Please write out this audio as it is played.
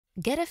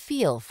Get a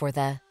feel for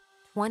the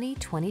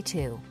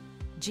 2022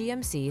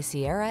 GMC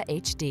Sierra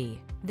HD.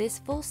 This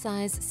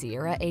full-size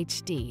Sierra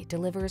HD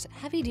delivers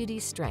heavy-duty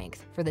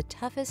strength for the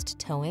toughest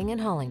towing and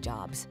hauling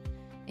jobs.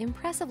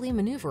 Impressively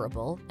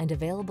maneuverable and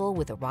available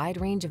with a wide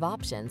range of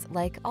options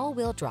like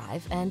all-wheel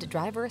drive and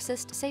driver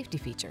assist safety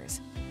features.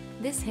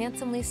 This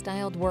handsomely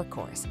styled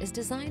workhorse is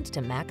designed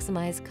to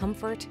maximize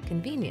comfort,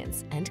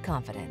 convenience, and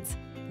confidence.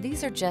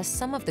 These are just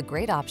some of the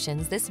great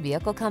options this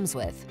vehicle comes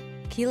with: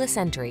 keyless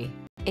entry,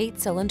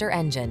 8-cylinder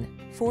engine,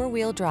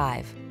 4-wheel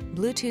drive,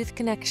 Bluetooth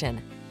connection,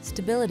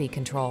 stability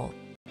control,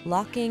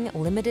 locking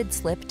limited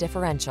slip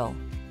differential,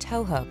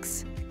 tow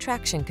hooks,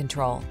 traction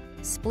control,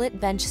 split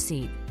bench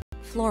seat,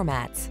 floor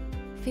mats.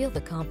 Feel the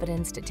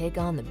confidence to take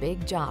on the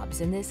big jobs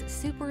in this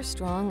super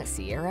strong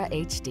Sierra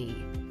HD.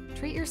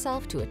 Treat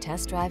yourself to a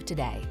test drive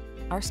today.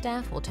 Our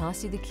staff will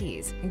toss you the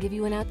keys and give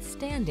you an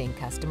outstanding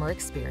customer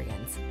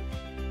experience.